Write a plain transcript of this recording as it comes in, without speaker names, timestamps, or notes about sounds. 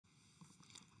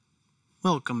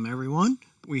Welcome everyone.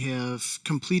 We have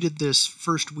completed this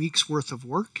first week's worth of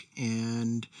work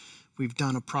and we've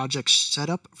done a project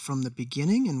setup from the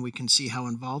beginning and we can see how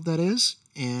involved that is,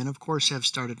 and of course have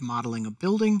started modeling a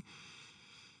building.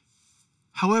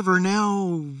 However,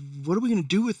 now what are we going to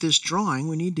do with this drawing?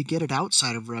 We need to get it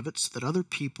outside of Revit so that other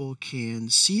people can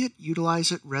see it,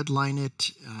 utilize it, redline it,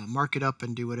 mark it up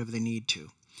and do whatever they need to.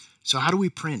 So how do we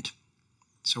print?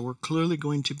 So we're clearly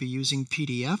going to be using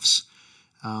PDFs.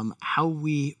 How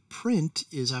we print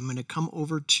is I'm going to come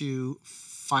over to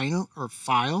File,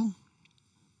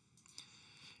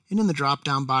 and in the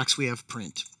drop-down box we have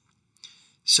Print.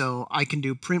 So I can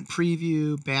do Print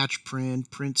Preview, Batch Print,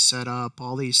 Print Setup,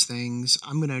 all these things.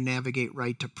 I'm going to navigate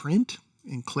right to Print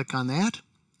and click on that,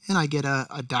 and I get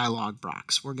a dialog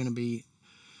box. We're going to be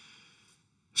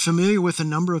familiar with a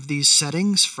number of these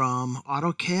settings from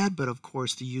AutoCAD, but of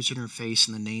course the user interface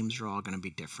and the names are all going to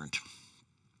be different.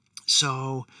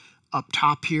 So up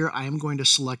top here, I am going to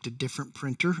select a different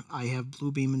printer. I have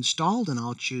Bluebeam installed and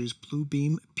I'll choose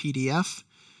Bluebeam PDF.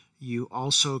 You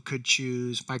also could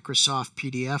choose Microsoft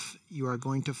PDF. You are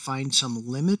going to find some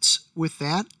limits with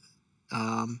that.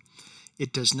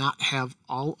 It does not have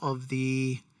all of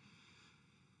the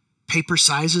paper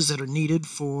sizes that are needed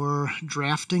for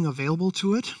drafting available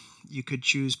to it. You could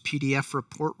choose PDF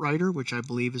Report Writer, which I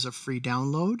believe is a free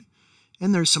download.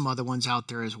 And there's some other ones out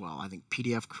there as well. I think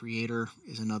PDF Creator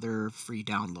is another free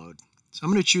download. So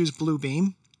I'm going to choose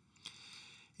Bluebeam.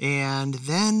 And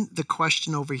then the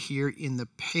question over here in the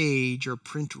page or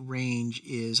print range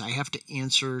is I have to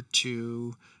answer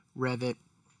to Revit,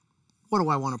 what do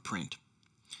I want to print?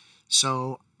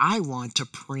 So I want to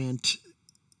print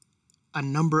a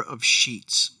number of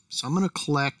sheets. So I'm going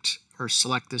to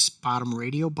select this bottom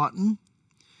radio button.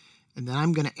 And then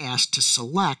I'm going to ask to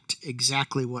select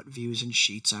exactly what views and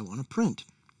sheets I want to print.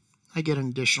 I get an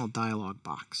additional dialog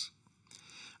box.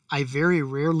 I very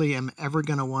rarely am ever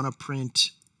going to want to print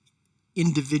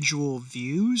individual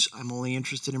views. I'm only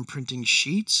interested in printing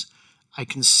sheets. I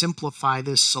can simplify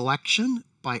this selection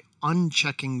by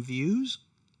unchecking views.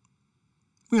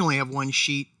 We only have one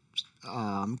sheet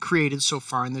created so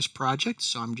far in this project,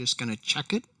 so I'm just going to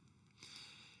check it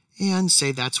and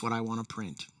say that's what I want to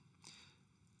print.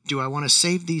 Do I want to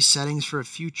save these settings for a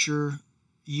future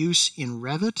use in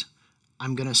Revit?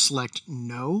 I'm going to select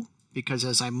no, because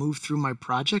as I move through my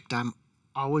project, I'm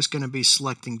always going to be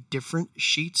selecting different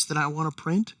sheets that I want to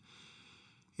print.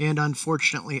 And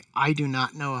unfortunately, I do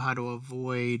not know how to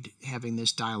avoid having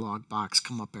this dialog box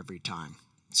come up every time.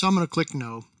 So I'm going to click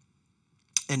no.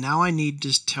 And now I need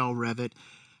to tell Revit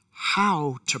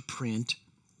how to print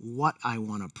what I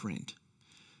want to print.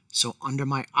 So under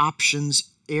my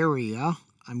options area,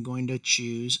 I'm going to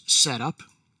choose Setup,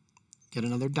 get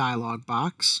another dialog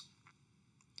box,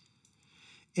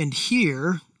 and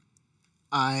here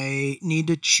I need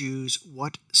to choose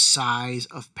what size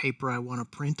of paper I want to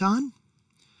print on.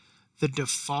 The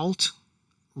default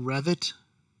Revit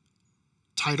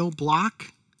title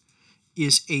block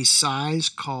is a size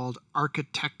called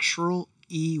Architectural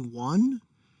E1.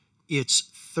 It's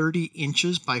 30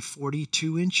 inches by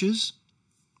 42 inches.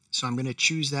 So I'm going to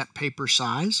choose that paper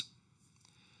size.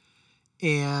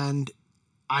 And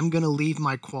I'm going to leave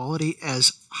my quality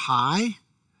as high,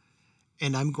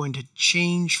 and I'm going to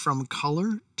change from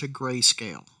color to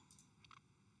grayscale.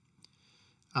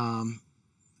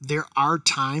 There are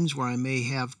times where I may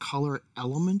have color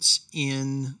elements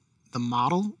in the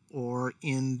model or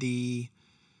in the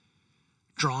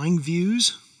drawing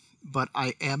views, but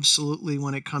I absolutely,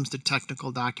 when it comes to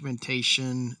technical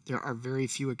documentation, there are very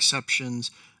few exceptions.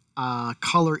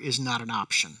 Color is not an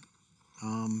option.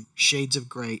 Shades of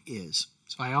gray is.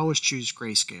 So I always choose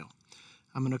grayscale.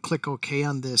 I'm going to click OK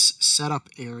on this setup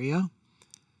area,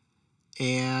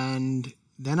 and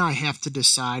then I have to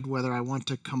decide whether I want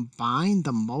to combine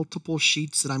the multiple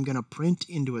sheets that I'm going to print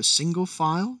into a single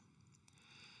file.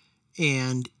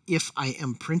 And if I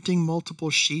am printing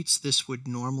multiple sheets, this would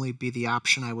normally be the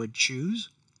option I would choose.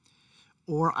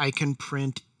 Or I can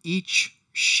print each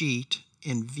sheet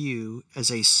and view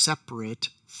as a separate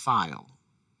file.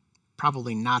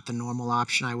 Probably not the normal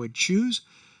option I would choose.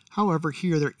 However,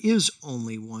 here there is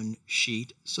only one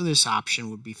sheet, so this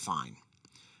option would be fine.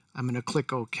 I'm going to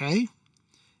click OK,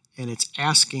 and it's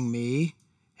asking me,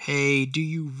 hey, do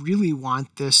you really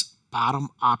want this bottom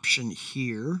option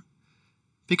here?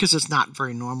 Because it's not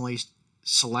very normally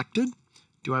selected.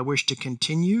 Do I wish to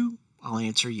continue? I'll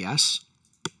answer yes.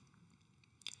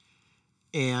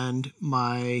 And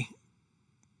my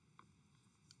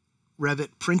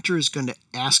Revit printer is going to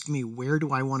ask me where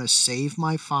do I want to save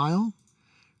my file.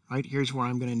 right? Here's where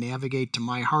I'm going to navigate to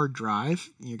my hard drive.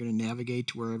 You're going to navigate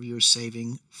to wherever you're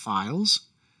saving files.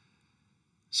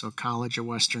 So College of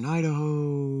Western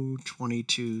Idaho,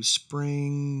 22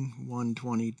 spring,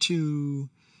 122,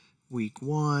 week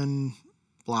 1,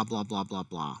 blah, blah, blah, blah,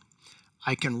 blah.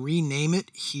 I can rename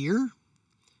it here,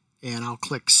 and I'll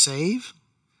click Save.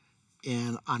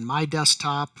 And on my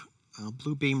desktop,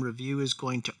 Bluebeam Review is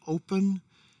going to open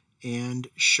and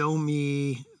show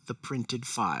me the printed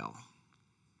file.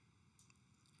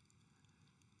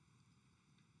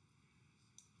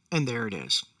 And there it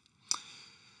is.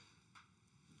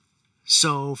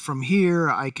 So from here,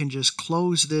 I can just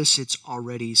close this. It's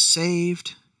already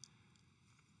saved.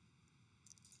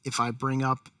 If I bring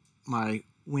up my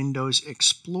Windows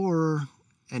Explorer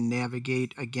and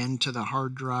navigate again to the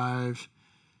hard drive,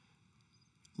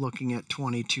 looking at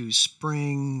 22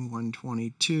 spring,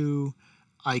 122,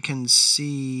 I can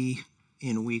see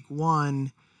in week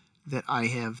 1 that I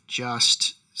have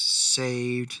just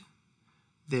saved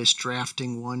this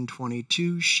drafting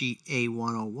 122 sheet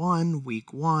A101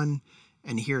 week 1,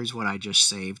 and here's what I just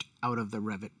saved out of the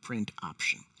Revit print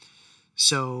option.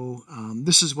 So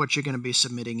this is what you're going to be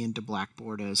submitting into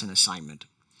Blackboard as an assignment.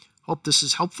 Hope this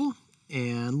is helpful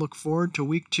and look forward to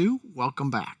week 2. Welcome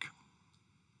back.